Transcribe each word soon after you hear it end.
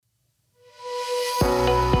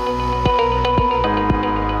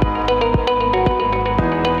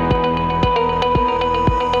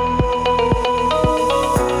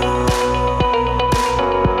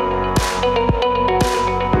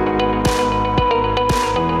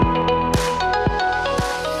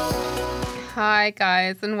Hi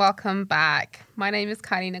guys and welcome back. My name is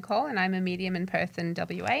Kylie Nicole and I'm a medium in Perth in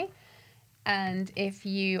WA. And if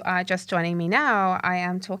you are just joining me now, I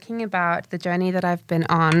am talking about the journey that I've been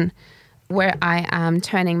on where I am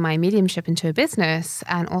turning my mediumship into a business,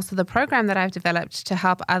 and also the program that I've developed to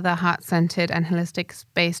help other heart-centered and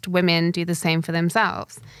holistic-based women do the same for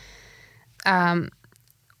themselves.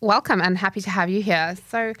 Welcome and happy to have you here.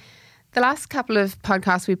 So the last couple of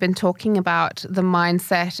podcasts we've been talking about the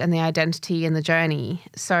mindset and the identity and the journey.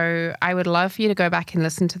 So I would love for you to go back and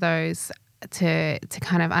listen to those to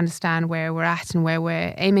kind of understand where we're at and where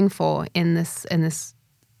we're aiming for in this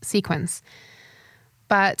sequence.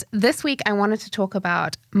 But this week I wanted to talk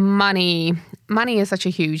about money. Money is such a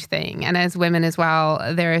huge thing. And as women as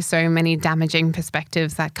well, there are so many damaging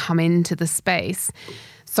perspectives that come into the space.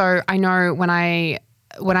 So I know when I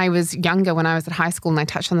was younger, when I was at high school, and I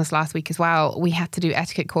touched on this last week as well, we had to do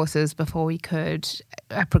etiquette courses before we could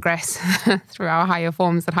progress through our higher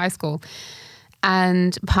forms at high school.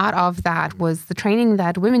 And part of that was the training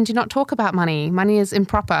that women do not talk about money. Money is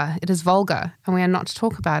improper, it is vulgar, and we are not to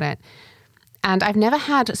talk about it. And I've never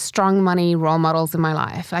had strong money role models in my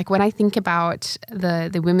life. Like when I think about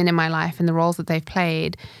the women in my life and the roles that they've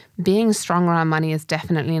played, being strong around money is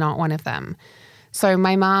definitely not one of them. So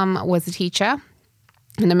my mom was a teacher,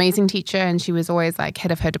 an amazing teacher, and she was always like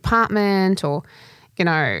head of her department, or, you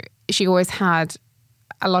know, she always had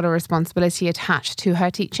a lot of responsibility attached to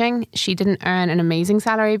her teaching. She didn't earn an amazing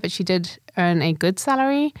salary, but she did earn a good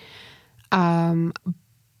salary.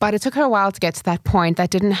 But it took her a while to get to that point. That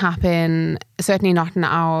didn't happen, certainly not in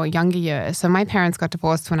our younger years. So my parents got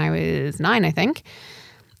divorced when I was 9, I think.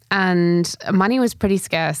 And money was pretty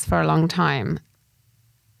scarce for a long time.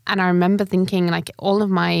 And I remember thinking, like, all of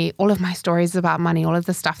my stories about money, all of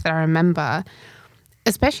the stuff that I remember,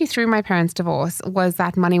 especially through my parents' divorce, was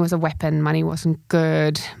that money was a weapon. Money wasn't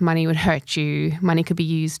good. Money would hurt you. Money could be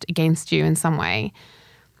used against you in some way.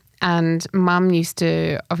 And Mum used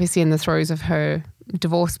to, obviously in the throes of her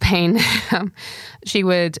divorce pain, she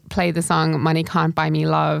would play the song "Money Can't Buy Me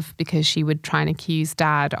Love" because she would try and accuse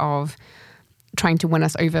Dad of trying to win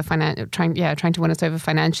us over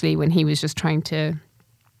financially when he was just trying to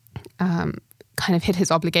kind of hit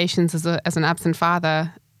his obligations as an absent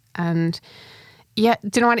father. And yeah,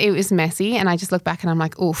 do you know what? It was messy, and I just look back and I'm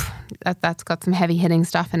like, oof, that's got some heavy hitting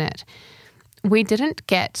stuff in it. We didn't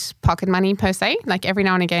get pocket money per se. Like every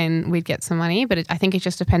now and again we'd get some money, but I think it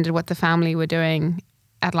just depended what the family were doing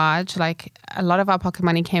at large. Like a lot of our pocket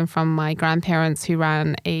money came from my grandparents who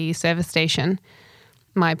ran a service station.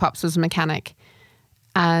 My pops was a mechanic,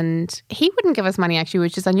 and he wouldn't give us money actually,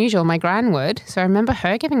 which is unusual. My gran would. So I remember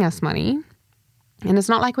her giving us money, and it's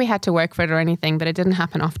not like we had to work for it or anything, but it didn't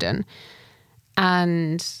happen often.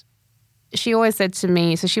 And she always said to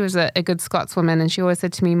me, so she was a good Scotswoman, and she always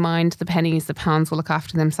said to me, mind the pennies, the pounds will look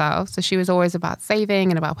after themselves. So she was always about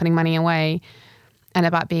saving and about putting money away and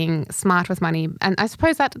about being smart with money. And I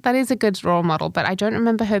suppose that is a good role model, but I don't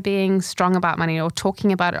remember her being strong about money or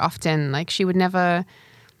talking about it often. Like she would never,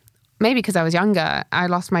 maybe because I was younger. I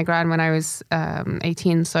lost my gran when I was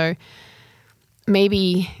 18. So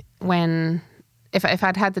maybe if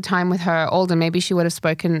I'd had the time with her older, maybe she would have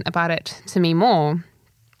spoken about it to me more.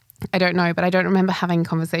 I don't know, but I don't remember having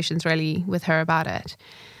conversations really with her about it.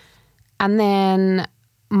 And then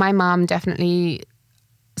my mom definitely,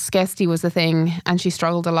 scarcity was the thing, and she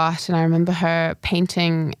struggled a lot. And I remember her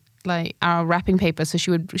painting like our wrapping paper. So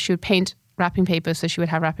she would paint wrapping paper, so she would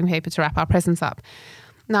have wrapping paper to wrap our presents up.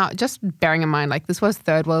 Now, just bearing in mind, like this was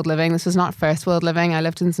third world living. This was not first world living. I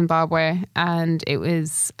lived in Zimbabwe, and it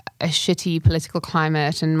was a shitty political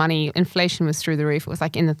climate, and money, inflation was through the roof. It was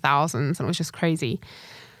like in the thousands, and it was just crazy.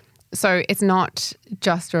 So it's not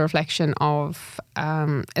just a reflection of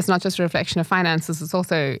finances. It's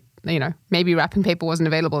also, you know, maybe wrapping paper wasn't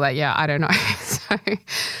available that year. I don't know.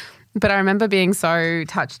 But I remember being so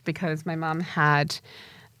touched because my mum had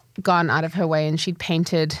gone out of her way and she'd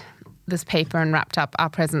painted this paper and wrapped up our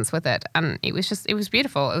presents with it. And it was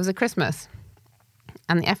beautiful. It was a Christmas.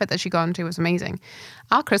 And the effort that she got into was amazing.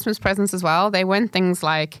 Our Christmas presents as well, they weren't things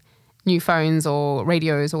like new phones or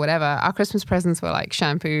radios or whatever. Our Christmas presents were like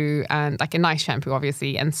shampoo, and like a nice shampoo,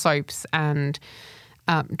 obviously, and soaps and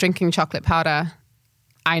drinking chocolate powder.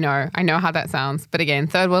 I know how that sounds. But again,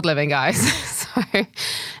 third world living, guys.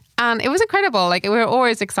 And it was incredible. Like we were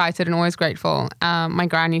always excited and always grateful. My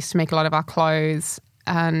gran used to make a lot of our clothes,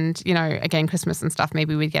 and, you know, again, Christmas and stuff,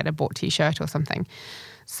 maybe we'd get a bought t-shirt or something.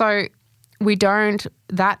 So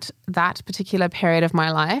that particular period of my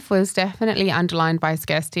life was definitely underlined by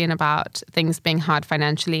scarcity and about things being hard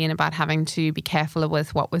financially and about having to be careful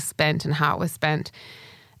with what was spent and how it was spent.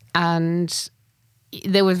 And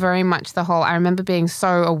there was very much the whole, I remember being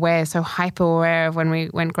so aware, so hyper aware of when we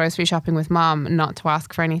went grocery shopping with mum, not to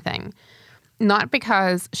ask for anything. Not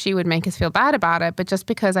because she would make us feel bad about it, but just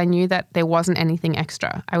because I knew that there wasn't anything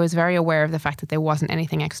extra. I was very aware of the fact that there wasn't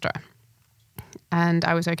anything extra. And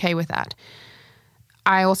I was okay with that.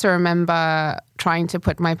 I also remember trying to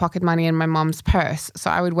put my pocket money in my mom's purse. So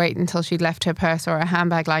I would wait until she'd left her purse or a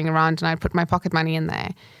handbag lying around and I'd put my pocket money in there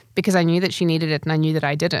because I knew that she needed it and I knew that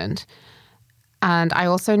I didn't. And I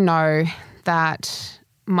also know that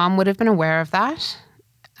mum would have been aware of that.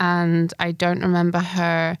 And I don't remember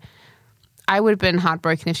her. I would have been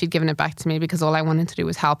heartbroken if she'd given it back to me because all I wanted to do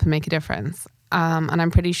was help and make a difference. And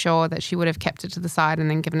I'm pretty sure that she would have kept it to the side and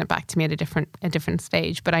then given it back to me at a different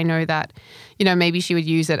stage. But I know that, maybe she would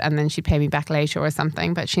use it and then she'd pay me back later or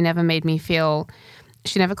something. But she never made me feel,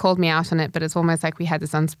 she never called me out on it. But it's almost like we had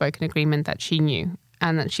this unspoken agreement that she knew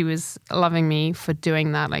and that she was loving me for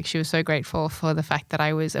doing that. Like she was so grateful for the fact that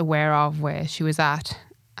I was aware of where she was at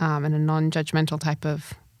in a non-judgmental type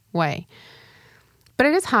of way. But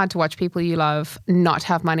it is hard to watch people you love not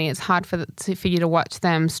have money. It's hard for you to watch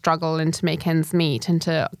them struggle and to make ends meet and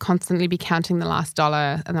to constantly be counting the last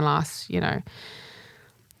dollar and the last,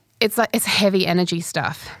 It's like it's heavy energy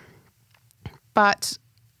stuff. But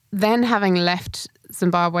then having left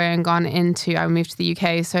Zimbabwe and gone into, I moved to the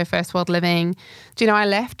UK, so first world living. Do you know, I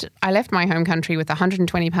left my home country with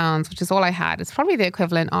 £120, which is all I had. It's probably the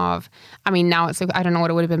equivalent of, now it's, I don't know what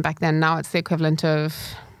it would have been back then. Now it's the equivalent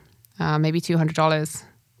of maybe $200,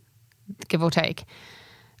 give or take.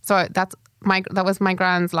 So that was my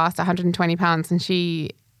grand's last £120, and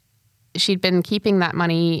she'd been keeping that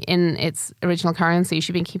money in its original currency.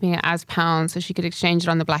 She'd been keeping it as pounds so she could exchange it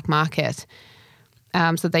on the black market.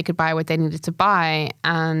 So they could buy what they needed to buy.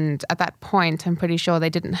 And at that point, I'm pretty sure they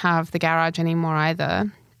didn't have the garage anymore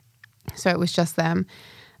either. So it was just them.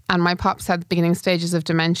 And my pops had the beginning stages of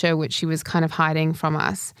dementia, which she was kind of hiding from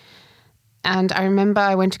us. And I remember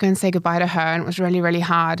I went to go and say goodbye to her, and it was really, really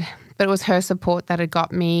hard. But it was her support that had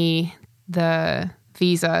got me the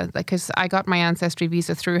visa, because I got my ancestry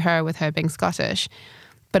visa through her with her being Scottish.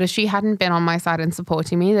 But if she hadn't been on my side and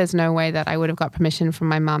supporting me, there's no way that I would have got permission from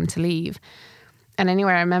my mum to leave. And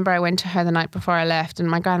anyway, I remember I went to her the night before I left, and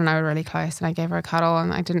my gran and I were really close, and I gave her a cuddle,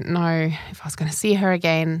 and I didn't know if I was going to see her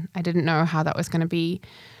again. I didn't know how that was going to be.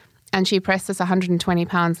 And she pressed this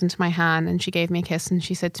 £120 into my hand, and she gave me a kiss, and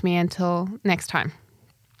she said to me, until next time.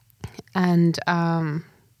 And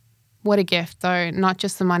what a gift, though. Not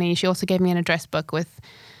just the money. She also gave me an address book with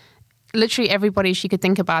literally everybody she could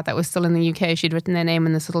think about that was still in the UK. She'd written their name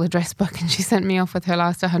in this little address book, and she sent me off with her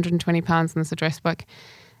last £120 in this address book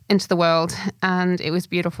into the world. And it was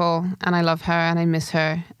beautiful, and I love her and I miss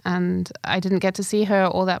her. And I didn't get to see her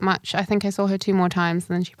all that much. I think I saw her 2 more times,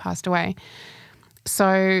 and then she passed away.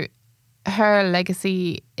 So her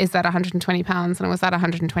legacy is that £120, and it was that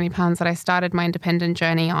 £120 that I started my independent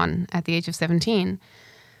journey on at the age of 17.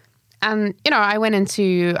 And,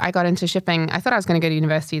 I got into shipping. I thought I was going to go to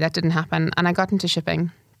university. That didn't happen. And I got into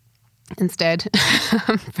shipping instead.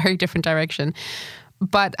 Very different direction.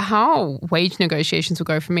 But how wage negotiations would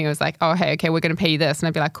go for me, it was like, oh, hey, okay, we're going to pay you this. And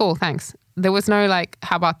I'd be like, cool, thanks. There was no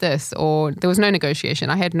how about this? Or there was no negotiation.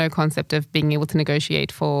 I had no concept of being able to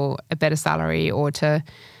negotiate for a better salary or to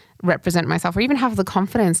represent myself or even have the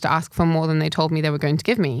confidence to ask for more than they told me they were going to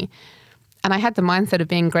give me. And I had the mindset of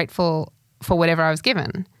being grateful for whatever I was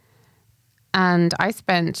given. And I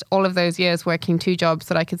spent all of those years working 2 jobs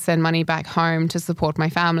so that I could send money back home to support my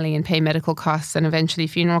family and pay medical costs and eventually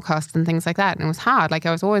funeral costs and things like that. And it was hard.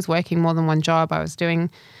 I was always working more than one job. I was doing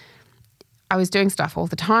stuff all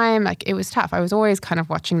the time. It was tough. I was always kind of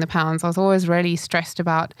watching the pounds. I was always really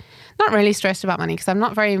not really stressed about money because I'm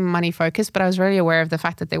not very money focused, but I was really aware of the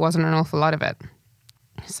fact that there wasn't an awful lot of it.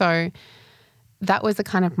 So that was the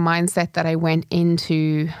kind of mindset that I went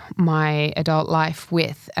into my adult life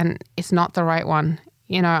with. And it's not the right one.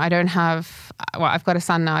 I've got a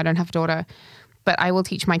son now. I don't have a daughter. But I will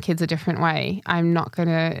teach my kids a different way. I'm not going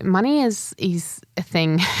to... Money is a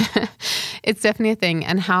thing. It's definitely a thing.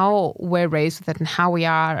 And how we're raised with it and how we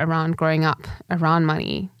are around growing up around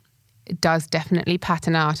money, it does definitely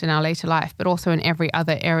pattern out in our later life, but also in every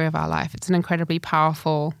other area of our life. It's an incredibly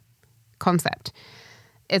powerful concept.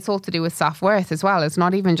 It's all to do with self-worth as well. It's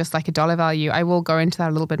not even just like a dollar value. I will go into that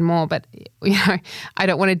a little bit more, but I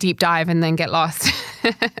don't want to deep dive and then get lost.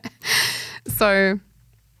 So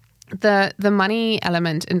the money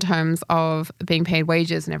element in terms of being paid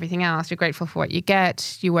wages and everything else, you're grateful for what you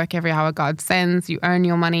get. You work every hour God sends. You earn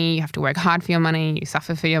your money. You have to work hard for your money. You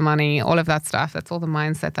suffer for your money. All of that stuff. That's all the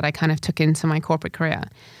mindset that I kind of took into my corporate career.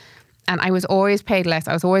 And I was always paid less.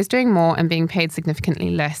 I was always doing more and being paid significantly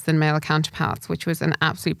less than male counterparts, which was an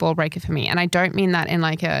absolute ball breaker for me. And I don't mean that in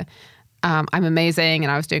like I'm amazing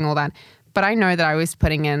and I was doing all that. But I know that I was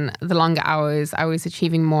putting in the longer hours. I was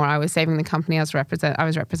achieving more. I was saving the company I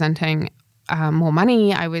was representing more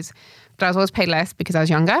money. But I was always paid less because I was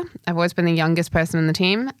younger. I've always been the youngest person in the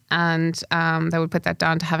team. And they would put that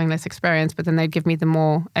down to having less experience, but then they'd give me the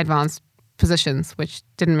more advanced positions, which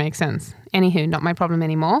didn't make sense. Anywho, not my problem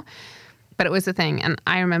anymore. But it was the thing. And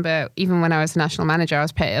I remember even when I was a national manager, I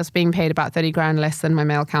was being paid about 30 grand less than my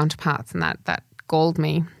male counterparts, and that galled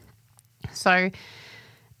me. So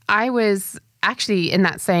I was actually in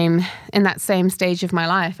that same stage of my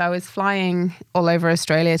life. I was flying all over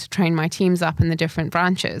Australia to train my teams up in the different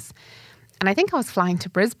branches. And I think I was flying to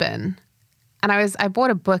Brisbane. And I bought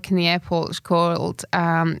a book in the airport called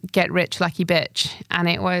Get Rich, Lucky Bitch. And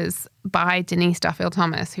it was by Denise Duffield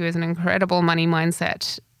Thomas, who is an incredible money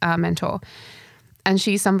mindset mentor. And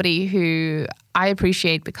she's somebody who I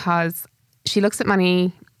appreciate because she looks at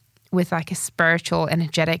money with like a spiritual,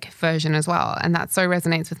 energetic version as well. And that so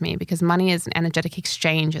resonates with me because money is an energetic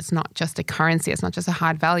exchange. It's not just a currency. It's not just a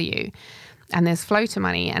hard value. And there's flow to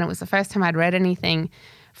money. And it was the first time I'd read anything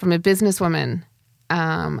from a businesswoman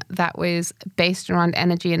that was based around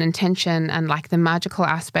energy and intention and like the magical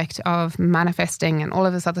aspect of manifesting and all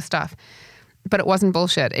of this other stuff. But it wasn't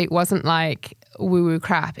bullshit. It wasn't like woo-woo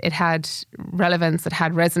crap. It had relevance. It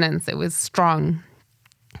had resonance. It was strong.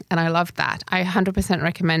 And I loved that. I 100%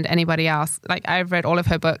 recommend anybody else. Like I've read all of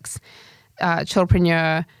her books,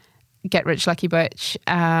 Chillpreneur, Get Rich, Lucky Bitch.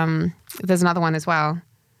 There's another one as well.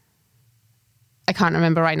 I can't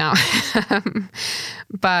remember right now.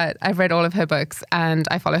 But I've read all of her books and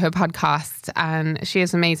I follow her podcast and she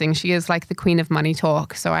is amazing. She is like the queen of money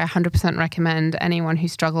talk. So I 100% recommend anyone who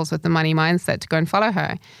struggles with the money mindset to go and follow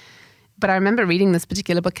her. But I remember reading this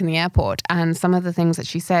particular book in the airport and some of the things that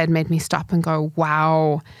she said made me stop and go,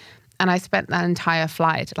 wow. And I spent that entire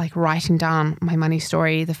flight like writing down my money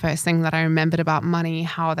story, the first thing that I remembered about money,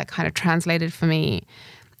 how that kind of translated for me.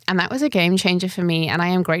 And that was a game changer for me. And I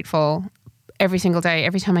am grateful every single day.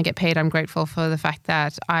 Every time I get paid, I'm grateful for the fact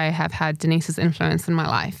that I have had Denise's influence in my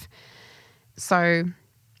life. So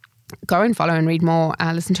go and follow and read more,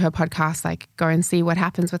 listen to her podcast, like go and see what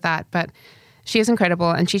happens with that. But she is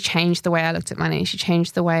incredible and she changed the way I looked at money. She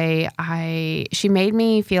changed the way she made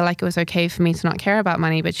me feel like it was okay for me to not care about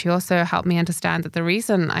money, but she also helped me understand that the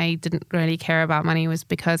reason I didn't really care about money was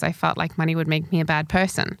because I felt like money would make me a bad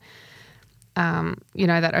person.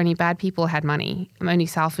 That only bad people had money, only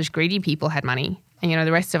selfish, greedy people had money. And,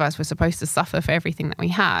 the rest of us were supposed to suffer for everything that we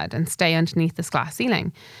had and stay underneath this glass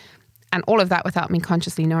ceiling. And all of that without me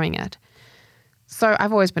consciously knowing it. So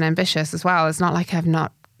I've always been ambitious as well. It's not like I've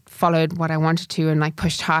not followed what I wanted to and like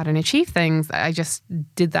pushed hard and achieved things. I just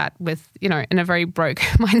did that with, in a very broke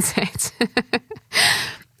mindset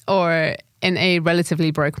or in a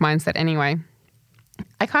relatively broke mindset anyway.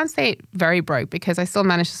 I can't say very broke because I still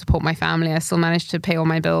managed to support my family. I still managed to pay all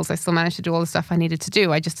my bills. I still managed to do all the stuff I needed to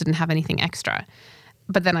do. I just didn't have anything extra.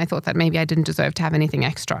 But then I thought that maybe I didn't deserve to have anything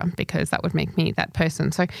extra because that would make me that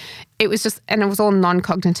person. So it was just, and it was all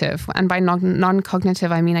non-cognitive. And by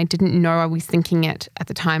non-cognitive, I mean, I didn't know I was thinking it at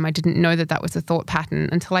the time. I didn't know that that was a thought pattern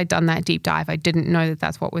until I'd done that deep dive. I didn't know that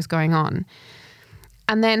that's what was going on.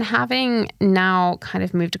 And then having now kind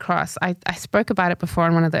of moved across, I spoke about it before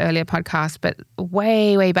in one of the earlier podcasts, but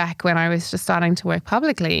way, way back when I was just starting to work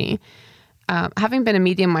publicly, having been a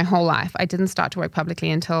medium my whole life, I didn't start to work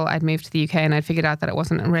publicly until I'd moved to the UK and I'd figured out that it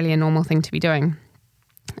wasn't really a normal thing to be doing.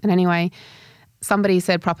 And anyway, somebody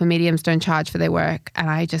said proper mediums don't charge for their work. And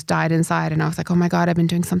I just died inside and I was like, oh my God, I've been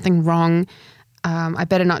doing something wrong. I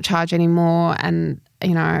better not charge anymore. And,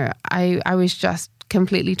 I was just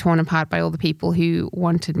completely torn apart by all the people who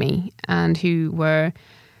wanted me and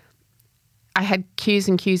I had queues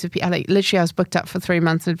and queues of people. Literally, I was booked up for 3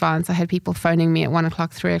 months in advance. I had people phoning me at 1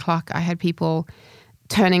 o'clock, 3 o'clock. I had people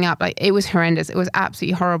turning up. It was horrendous. It was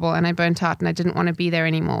absolutely horrible. And I burnt out and I didn't want to be there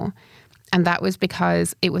anymore. And that was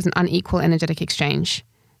because it was an unequal energetic exchange.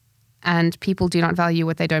 And people do not value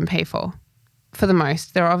what they don't pay for the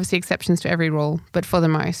most. There are obviously exceptions to every rule, but for the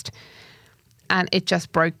most. And it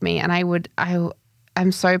just broke me. And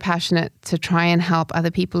I'm so passionate to try and help other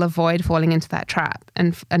people avoid falling into that trap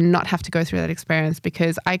and not have to go through that experience,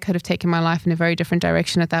 because I could have taken my life in a very different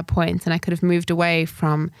direction at that point, and I could have moved away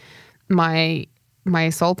from my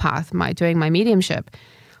soul path, doing my mediumship.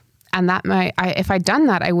 And if I'd done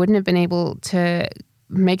that, I wouldn't have been able to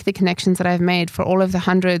make the connections that I've made for all of the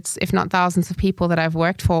hundreds, if not thousands of people that I've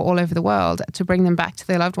worked for all over the world, to bring them back to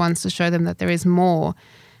their loved ones, to show them that there is more.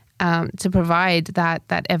 To provide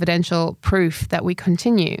that evidential proof that we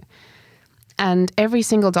continue. And every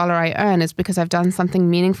single dollar I earn is because I've done something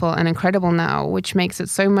meaningful and incredible now, which makes it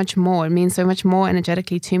so much more. It means so much more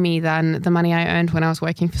energetically to me than the money I earned when I was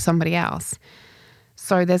working for somebody else.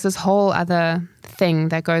 So there's this whole other thing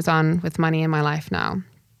that goes on with money in my life now.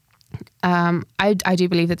 I do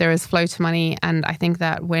believe that there is flow to money. And I think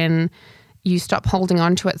that when you stop holding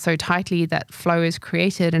on to it so tightly, that flow is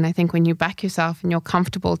created. And I think when you back yourself and you're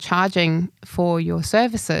comfortable charging for your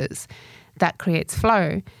services, that creates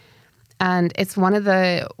flow. And it's one of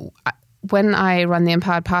when I run the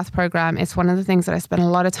Empowered Path program, it's one of the things that I spend a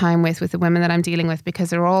lot of time with the women that I'm dealing with,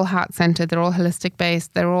 because they're all heart-centered, they're all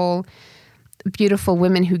holistic-based, they're all beautiful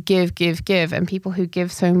women who give. And people who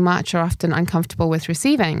give so much are often uncomfortable with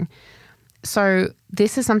receiving. So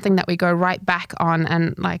this is something that we go right back on,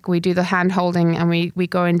 and like we do the hand holding, and we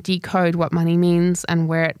go and decode what money means and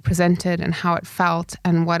where it presented and how it felt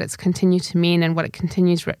and what it's continued to mean and what it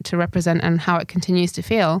continues to represent and how it continues to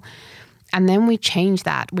feel. And then we change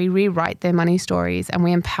that. We rewrite their money stories and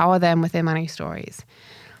we empower them with their money stories.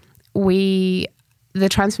 The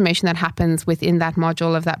transformation that happens within that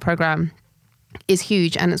module of that program is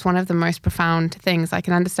huge, and it's one of the most profound things. I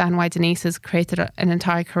can understand why Denise has created an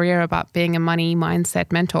entire career about being a money mindset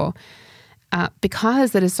mentor,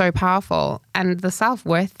 because it is so powerful. And the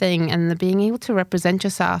self-worth thing and the being able to represent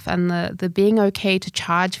yourself and the being okay to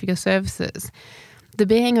charge for your services, the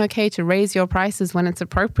being okay to raise your prices when it's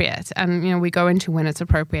appropriate. And, we go into when it's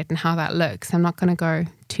appropriate and how that looks. I'm not going to go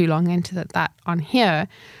too long into that on here,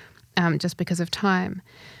 just because of time.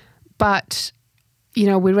 But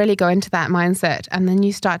we really go into that mindset, and then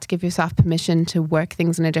you start to give yourself permission to work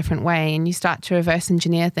things in a different way, and you start to reverse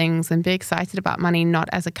engineer things and be excited about money, not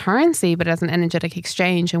as a currency, but as an energetic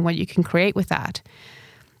exchange and what you can create with that.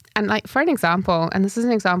 And like, for an example, and this is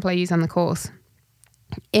an example I use on the course,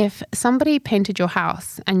 if somebody painted your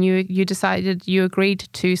house and you agreed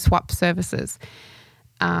to swap services,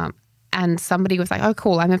 and somebody was like, oh,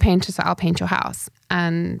 cool, I'm a painter, so I'll paint your house.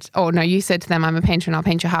 You said to them, I'm a painter and I'll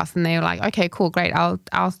paint your house. And they were like, okay, cool, great, I'll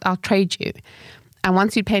trade you. And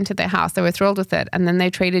once you painted their house, they were thrilled with it. And then they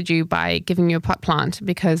traded you by giving you a pot plant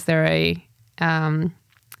because they own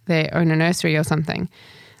a nursery or something,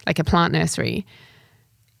 like a plant nursery.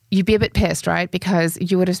 You'd be a bit pissed, right? Because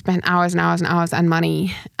you would have spent hours and hours and hours and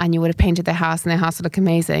money, and you would have painted their house, and their house would look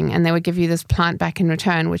amazing. And they would give you this plant back in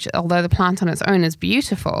return, which, although the plant on its own is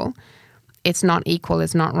beautiful, it's not equal,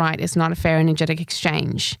 it's not right, it's not a fair energetic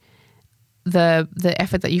exchange. The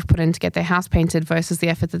effort that you've put in to get their house painted versus the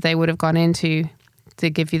effort that they would have gone into to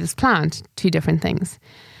give you this plant, two different things.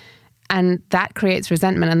 And that creates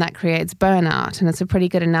resentment and that creates burnout. And it's a pretty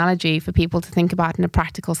good analogy for people to think about in a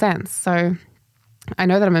practical sense. So I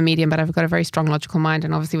know that I'm a medium, but I've got a very strong logical mind.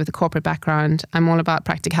 And obviously with a corporate background, I'm all about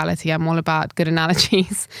practicality. I'm all about good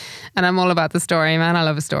analogies. And I'm all about the story, man. I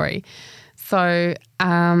love a story. So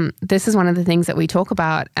this is one of the things that we talk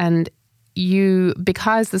about. And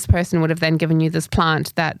because this person would have then given you this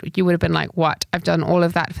plant that you would have been like, what? I've done all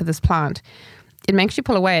of that for this plant. It makes you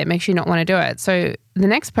pull away. It makes you not want to do it. So the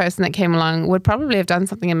next person that came along would probably have done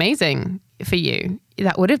something amazing for you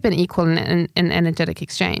that would have been equal in energetic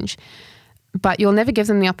exchange. But you'll never give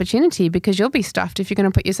them the opportunity because you'll be stuffed if you're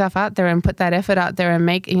going to put yourself out there and put that effort out there and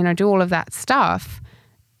make, do all of that stuff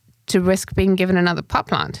to risk being given another pot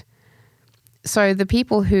plant. So the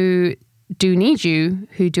people who do need you,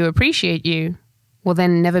 who do appreciate you, will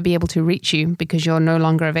then never be able to reach you because you're no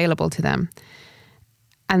longer available to them.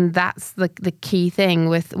 And that's the key thing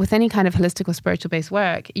with any kind of holistic or spiritual-based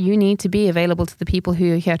work. You need to be available to the people who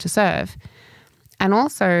you're here to serve. And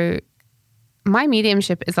also, my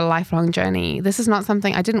mediumship is a lifelong journey. This is not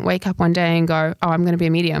something, I didn't wake up one day and go, oh, I'm going to be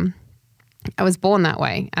a medium. I was born that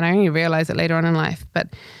way, and I only realized it later on in life. But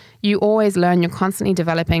you always learn, you're constantly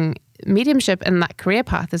developing. Mediumship and that career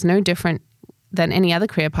path is no different than any other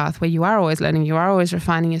career path, where you are always learning, you are always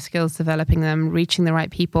refining your skills, developing them, reaching the right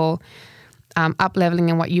people, up-leveling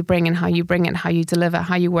in what you bring and how you bring it, how you deliver,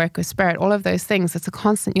 how you work with spirit, all of those things. It's a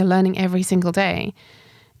constant, you're learning every single day.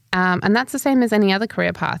 And that's the same as any other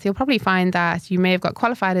career path. You'll probably find that you may have got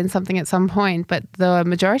qualified in something at some point, but the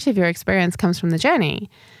majority of your experience comes from the journey.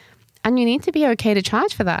 And you need to be okay to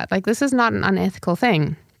charge for that. Like, this is not an unethical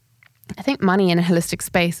thing. I think money in a holistic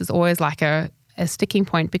space is always like a sticking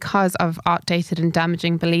point because of outdated and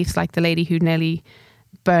damaging beliefs, like the lady who nearly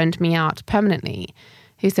burned me out permanently,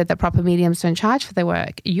 who said that proper mediums don't charge for their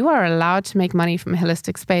work. You are allowed to make money from a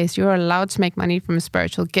holistic space. You are allowed to make money from a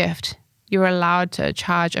spiritual gift. You're allowed to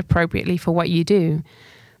charge appropriately for what you do.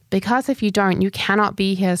 Because if you don't, you cannot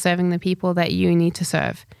be here serving the people that you need to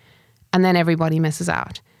serve. And then everybody misses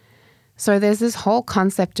out. So there's this whole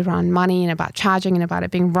concept around money and about charging and about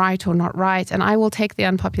it being right or not right. And I will take the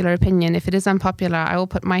unpopular opinion. If it is unpopular, I will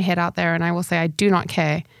put my head out there and I will say, I do not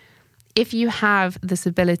care. If you have this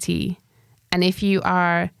ability and if you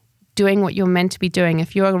are doing what you're meant to be doing,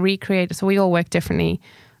 if you're a recreator, so we all work differently.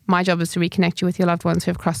 My job is to reconnect you with your loved ones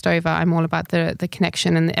who have crossed over. I'm all about the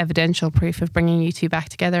connection and the evidential proof of bringing you two back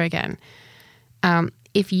together again.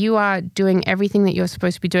 If you are doing everything that you're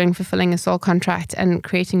supposed to be doing, fulfilling a soul contract and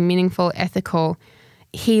creating meaningful, ethical,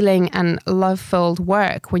 healing and love-filled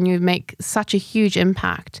work, when you make such a huge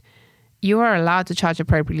impact, you are allowed to charge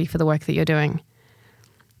appropriately for the work that you're doing.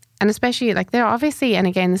 And especially like there are obviously, and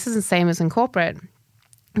again, this is the same as in corporate,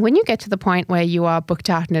 when you get to the point where you are booked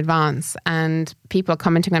out in advance and people are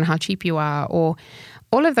commenting on how cheap you are, or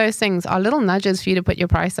all of those things are little nudges for you to put your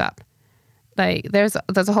price up. Like there's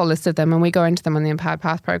a whole list of them and we go into them on the Empowered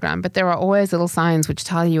Path program, but there are always little signs which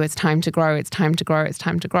tell you it's time to grow, it's time to grow, it's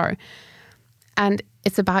time to grow. And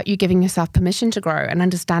it's about you giving yourself permission to grow and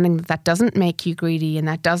understanding that that doesn't make you greedy and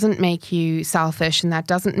that doesn't make you selfish and that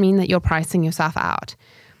doesn't mean that you're pricing yourself out.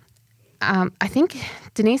 I think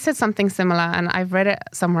Denise said something similar and I've read it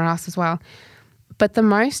somewhere else as well. But the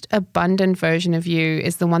most abundant version of you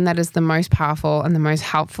is the one that is the most powerful and the most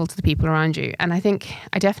helpful to the people around you. And I think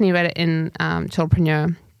I definitely read it in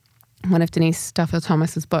Chillpreneur, one of Denise Duffield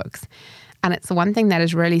Thomas's books. And it's the one thing that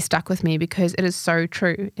has really stuck with me because it is so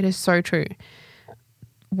true. It is so true.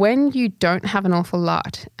 When you don't have an awful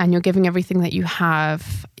lot and you're giving everything that you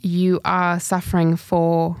have, you are suffering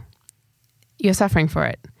for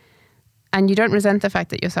it. And you don't resent the fact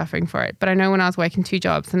that you're suffering for it. But I know when I was working 2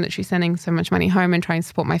 jobs and literally sending so much money home and trying to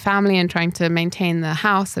support my family and trying to maintain the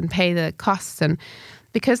house and pay the costs, and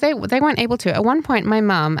because they weren't able to. At one point, my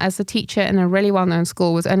mum, as a teacher in a really well-known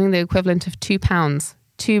school, was earning the equivalent of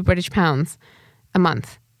 £2 British pounds a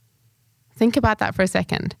month. Think about that for a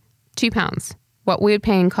second. £2, what we would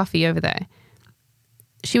pay in coffee over there.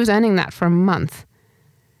 She was earning that for a month.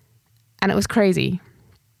 And it was crazy.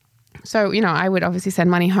 So, I would obviously send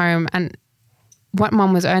money home and what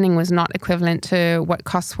mom was earning was not equivalent to what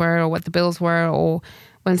costs were or what the bills were, or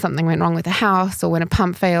when something went wrong with the house or when a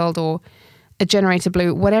pump failed or a generator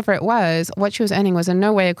blew, whatever it was, what she was earning was in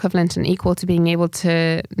no way equivalent and equal to being able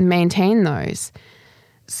to maintain those.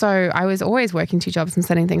 So I was always working 2 jobs and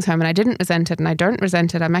sending things home and I didn't resent it and I don't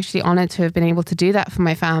resent it. I'm actually honored to have been able to do that for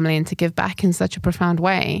my family and to give back in such a profound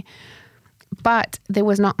way. But there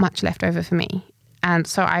was not much left over for me. And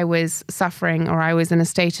so I was suffering, or I was in a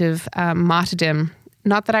state of martyrdom.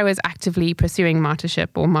 Not that I was actively pursuing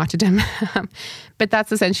martyrship or martyrdom, but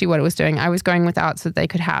that's essentially what it was doing. I was going without so that they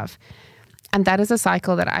could have. And that is a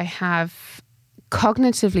cycle that I have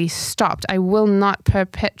cognitively stopped. I will not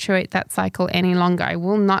perpetuate that cycle any longer. I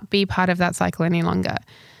will not be part of that cycle any longer.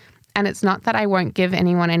 And it's not that I won't give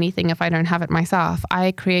anyone anything if I don't have it myself.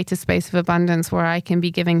 I create a space of abundance where I can be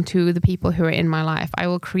giving to the people who are in my life. I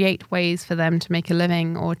will create ways for them to make a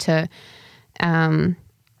living or to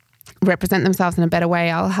represent themselves in a better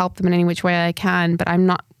way. I'll help them in any which way I can, but I'm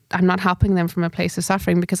not helping them from a place of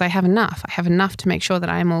suffering because I have enough. I have enough to make sure that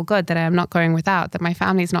I am all good, that I am not going without, that my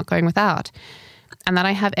family is not going without, and that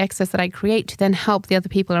I have excess that I create to then help the other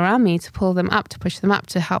people around me, to pull them up, to push them up,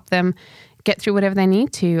 to help them get through whatever they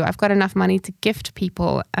need to. I've got enough money to gift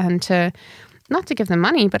people and to, not to give them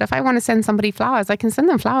money, but if I want to send somebody flowers, I can send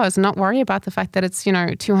them flowers and not worry about the fact that it's,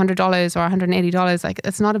 $200 or $180. Like,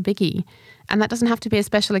 it's not a biggie. And that doesn't have to be a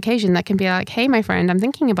special occasion. That can be like, hey, my friend, I'm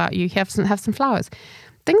thinking about you. Have some flowers.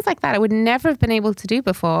 Things like that I would never have been able to do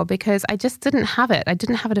before because I just didn't have it. I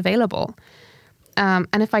didn't have it available. And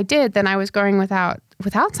if I did, then I was going without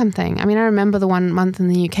something. I mean, I remember the one month in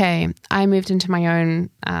the UK, I moved into my own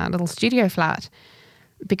little studio flat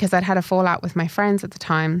because I'd had a fallout with my friends at the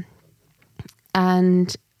time.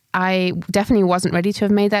 And I definitely wasn't ready to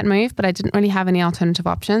have made that move, but I didn't really have any alternative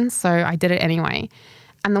options. So I did it anyway.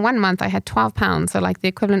 And the one month I had £12, so like the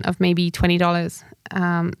equivalent of maybe $20,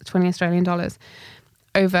 20 Australian dollars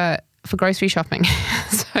over for grocery shopping.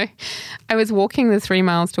 So I was walking the 3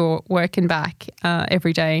 miles to work and back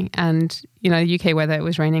every day. And, UK weather, it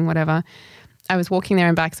was raining, whatever. I was walking there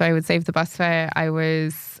and back so I would save the bus fare. I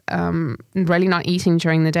was really not eating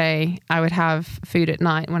during the day. I would have food at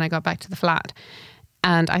night when I got back to the flat.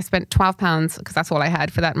 And I spent £12 because that's all I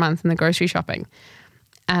had for that month in the grocery shopping.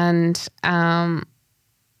 And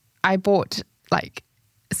I bought like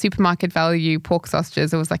supermarket value pork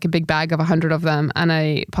sausages. It was like a big bag of 100 of them and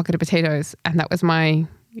a pocket of potatoes. And that was my,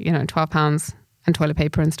 £12 and toilet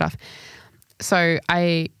paper and stuff. So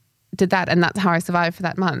I did that and that's how I survived for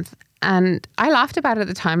that month. And I laughed about it at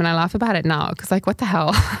the time, and I laugh about it now because, like, what the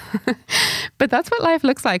hell? But that's what life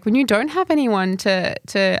looks like when you don't have anyone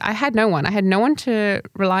I had no one. I had no one to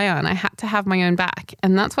rely on. I had to have my own back.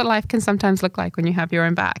 And that's what life can sometimes look like when you have your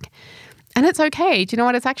own back. And it's okay. Do you know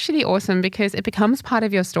what? It's actually awesome because it becomes part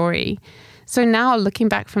of your story. So now looking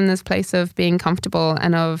back from this place of being comfortable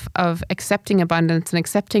and of accepting abundance and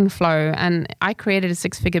accepting flow, and I created a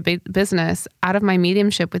 6-figure business out of my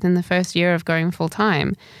mediumship within the first year of going full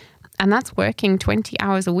time. And that's working 20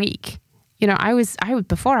 hours a week. You know,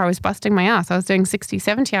 before I was busting my ass. I was doing 60,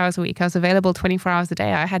 70 hours a week. I was available 24 hours a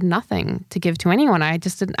day. I had nothing to give to anyone. I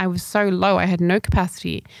was so low. I had no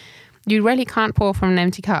capacity. You really can't pour from an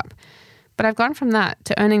empty cup. But I've gone from that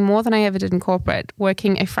to earning more than I ever did in corporate,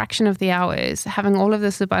 working a fraction of the hours, having all of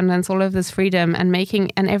this abundance, all of this freedom, and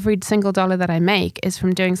every single dollar that I make is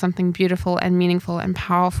from doing something beautiful and meaningful and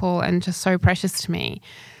powerful and just so precious to me.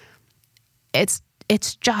 It's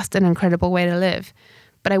just an incredible way to live.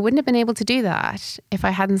 But I wouldn't have been able to do that if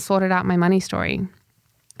I hadn't sorted out my money story.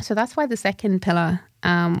 So that's why the second pillar,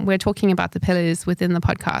 we're talking about the pillars within the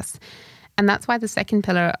podcast. And that's why the second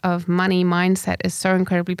pillar of money mindset is so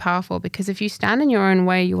incredibly powerful, because if you stand in your own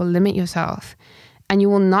way, you will limit yourself and you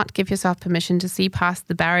will not give yourself permission to see past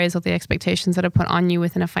the barriers or the expectations that are put on you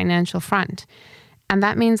within a financial front. And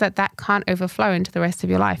that means that can't overflow into the rest of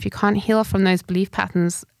your life. You can't heal from those belief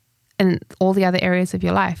patterns in all the other areas of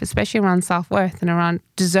your life, especially around self-worth and around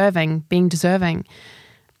being deserving.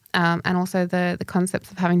 And also the concepts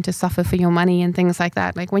of having to suffer for your money and things like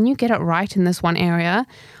that. Like when you get it right in this one area,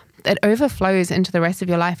 it overflows into the rest of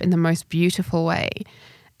your life in the most beautiful way.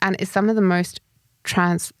 And it's some of the most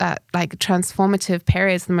transformative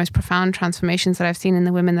periods, the most profound transformations that I've seen in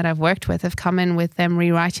the women that I've worked with have come in with them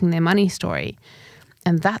rewriting their money story.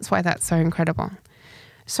 And that's why that's so incredible.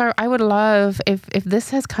 So I would love if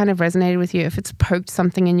this has kind of resonated with you, if it's poked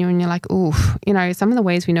something in you and you're like, ooh, you know, some of the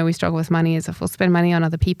ways we know we struggle with money is if we'll spend money on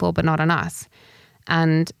other people, but not on us.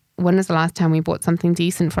 And when was the last time we bought something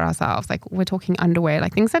decent for ourselves? Like we're talking underwear,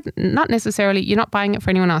 like things that not necessarily, you're not buying it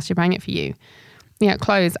for anyone else, you're buying it for you. You know,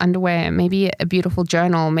 clothes, underwear, maybe a beautiful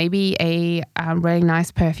journal, maybe a really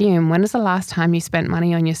nice perfume. When was the last time you spent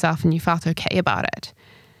money on yourself and you felt okay about it?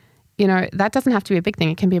 You know, that doesn't have to be a big thing.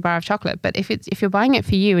 It can be a bar of chocolate. But if you're buying it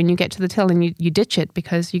for you and you get to the till and you ditch it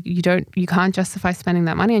because you can't justify spending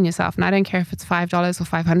that money on yourself. And I don't care if it's $5 or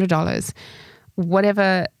 $500,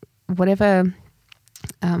 whatever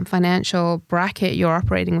financial bracket you're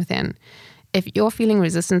operating within. If you're feeling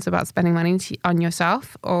resistance about spending money on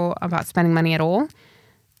yourself or about spending money at all,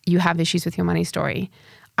 you have issues with your money story.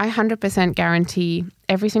 I 100% guarantee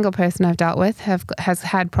every single person I've dealt with has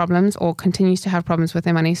had problems or continues to have problems with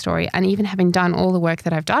their money story. And even having done all the work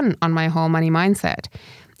that I've done on my whole money mindset,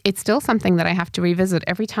 it's still something that I have to revisit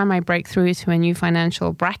every time I break through to a new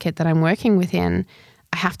financial bracket that I'm working within.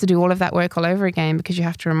 I have to do all of that work all over again because you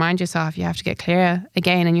have to remind yourself, you have to get clear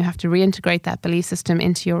again, and you have to reintegrate that belief system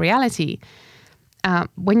into your reality.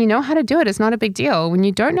 When you know how to do it, it's not a big deal. When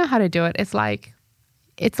you don't know how to do it, it's like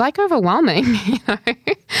overwhelming, you know.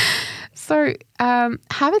 So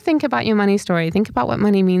have a think about your money story. Think about what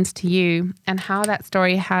money means to you and how that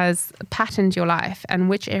story has patterned your life and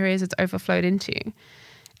which areas it's overflowed into.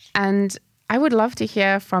 And I would love to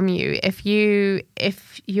hear from you if you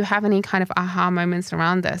have any kind of aha moments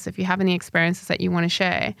around this, if you have any experiences that you want to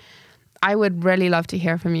share. I would really love to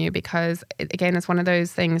hear from you because, again, it's one of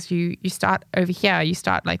those things, you start over here, you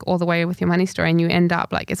start like all the way with your money story and you end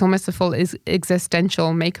up like, it's almost a full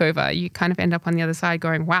existential makeover. You kind of end up on the other side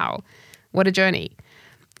going, wow, what a journey.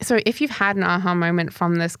 So if you've had an aha moment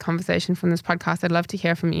from this conversation, from this podcast, I'd love to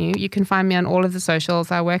hear from you. You can find me on all of the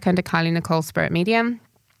socials. I work under Kylie Nicole Spirit Medium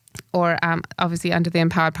or obviously under the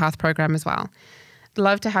Empowered Path program as well.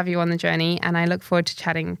 Love to have you on the journey and I look forward to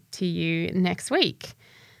chatting to you next week.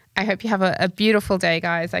 I hope you have a beautiful day,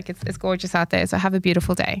 guys. Like it's gorgeous out there. So have a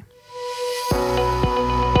beautiful day.